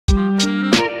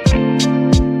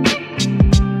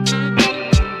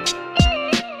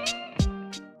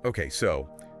Okay, so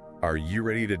are you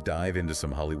ready to dive into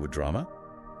some Hollywood drama?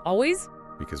 Always?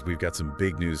 Because we've got some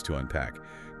big news to unpack.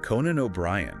 Conan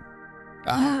O'Brien,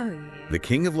 Oh, yeah. the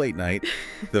king of late night,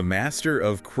 the master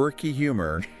of quirky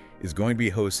humor, is going to be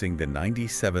hosting the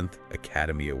 97th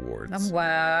Academy Awards.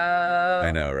 Wow. I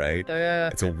know, right?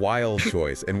 It's a wild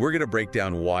choice, and we're going to break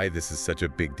down why this is such a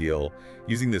big deal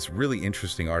using this really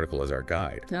interesting article as our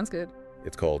guide. Sounds good.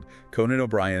 It's called Conan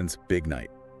O'Brien's Big Night,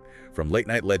 from late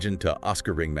night legend to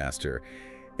Oscar ringmaster.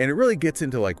 And it really gets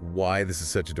into why this is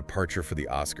such a departure for the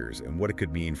Oscars and what it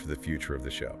could mean for the future of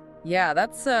the show. Yeah,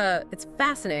 it's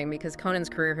fascinating because Conan's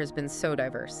career has been so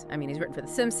diverse. I mean, he's written for The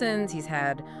Simpsons, he's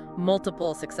had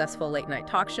multiple successful late-night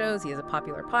talk shows, he has a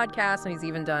popular podcast, and he's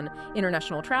even done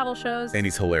international travel shows. And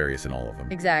he's hilarious in all of them.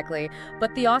 Exactly.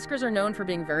 But the Oscars are known for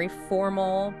being very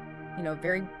formal,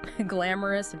 very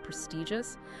glamorous and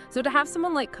prestigious. So to have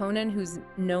someone like Conan who's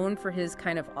known for his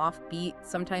kind of offbeat,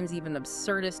 sometimes even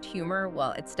absurdist humor,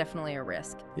 well, it's definitely a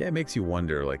risk. Yeah, it makes you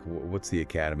wonder, what's the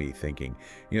Academy thinking?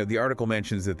 The article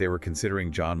mentions that they were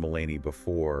considering John Mulaney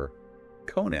before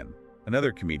Conan,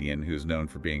 another comedian who's known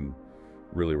for being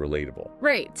really relatable.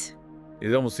 Right.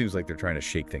 It almost seems like they're trying to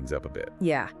shake things up a bit.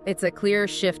 Yeah, it's a clear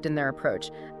shift in their approach.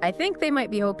 I think they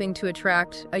might be hoping to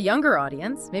attract a younger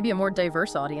audience, maybe a more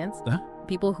diverse audience,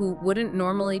 people who wouldn't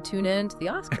normally tune in to the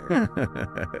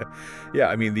Oscars. Yeah,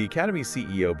 I mean, the Academy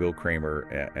CEO, Bill Kramer,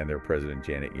 and their president,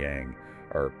 Janet Yang,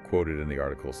 are quoted in the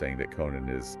article saying that Conan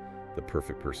is the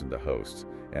perfect person to host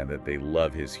and that they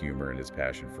love his humor and his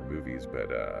passion for movies,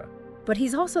 But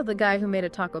he's also the guy who made a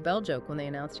Taco Bell joke when they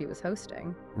announced he was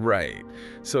hosting. Right.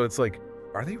 So it's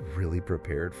are they really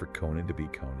prepared for Conan to be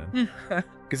Conan?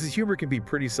 Because his humor can be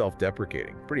pretty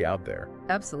self-deprecating, pretty out there.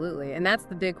 Absolutely. And that's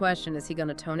the big question. Is he going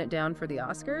to tone it down for the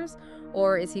Oscars?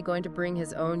 Or is he going to bring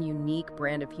his own unique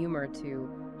brand of humor to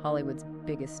Hollywood's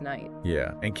biggest night?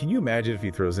 Yeah. And can you imagine if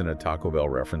he throws in a Taco Bell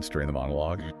reference during the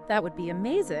monologue? That would be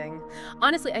amazing.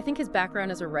 Honestly, I think his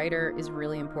background as a writer is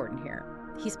really important here.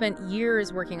 He spent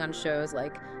years working on shows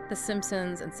like The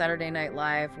Simpsons and Saturday Night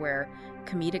Live, where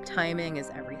comedic timing is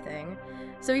everything.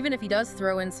 So even if he does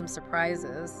throw in some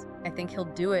surprises, I think he'll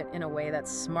do it in a way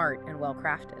that's smart and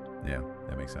well-crafted. Yeah,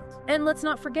 that makes sense. And let's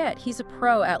not forget, he's a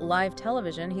pro at live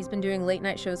television. He's been doing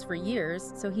late-night shows for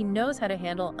years, so he knows how to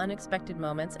handle unexpected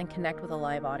moments and connect with a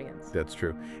live audience. That's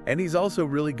true. And he's also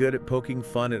really good at poking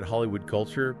fun at Hollywood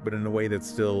culture, but in a way that's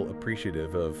still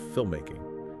appreciative of filmmaking,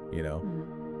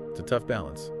 It's a tough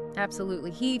balance.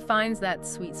 Absolutely. He finds that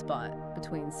sweet spot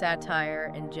between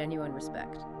satire and genuine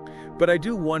respect. But I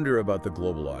do wonder about the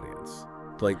global audience.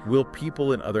 Will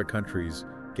people in other countries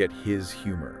get his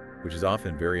humor, which is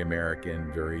often very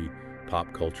American, very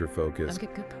pop culture focused?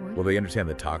 That's a good point. Will they understand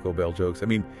the Taco Bell jokes? I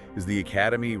mean, is the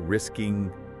Academy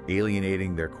risking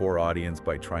alienating their core audience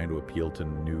by trying to appeal to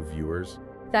new viewers?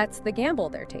 That's the gamble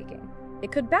they're taking.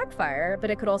 It could backfire,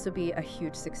 but it could also be a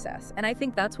huge success. And I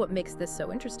think that's what makes this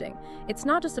so interesting. It's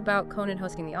not just about Conan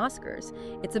hosting the Oscars.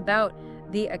 It's about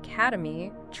the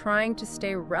Academy trying to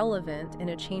stay relevant in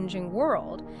a changing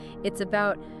world. It's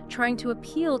about trying to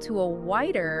appeal to a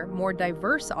wider, more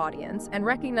diverse audience and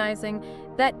recognizing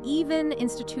that even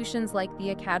institutions like the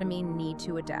Academy need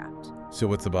to adapt. So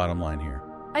what's the bottom line here?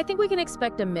 I think we can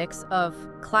expect a mix of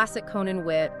classic Conan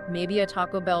wit, maybe a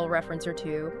Taco Bell reference or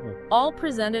two, all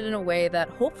presented in a way that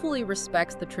hopefully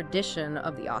respects the tradition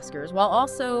of the Oscars, while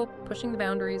also pushing the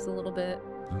boundaries a little bit.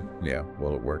 Yeah,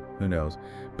 will it work? Who knows?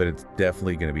 But it's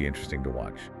definitely going to be interesting to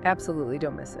watch. Absolutely,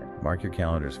 don't miss it. Mark your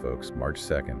calendars, folks. March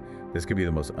 2nd. This could be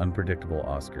the most unpredictable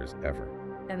Oscars ever.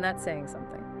 And that's saying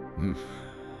something.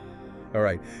 All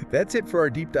right, that's it for our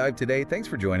deep dive today. Thanks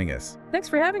for joining us. Thanks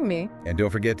for having me. And don't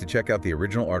forget to check out the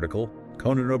original article,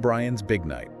 Conan O'Brien's Big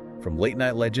Night, from late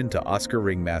night legend to Oscar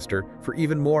ringmaster, for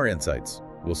even more insights.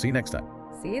 We'll see you next time.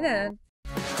 See you then.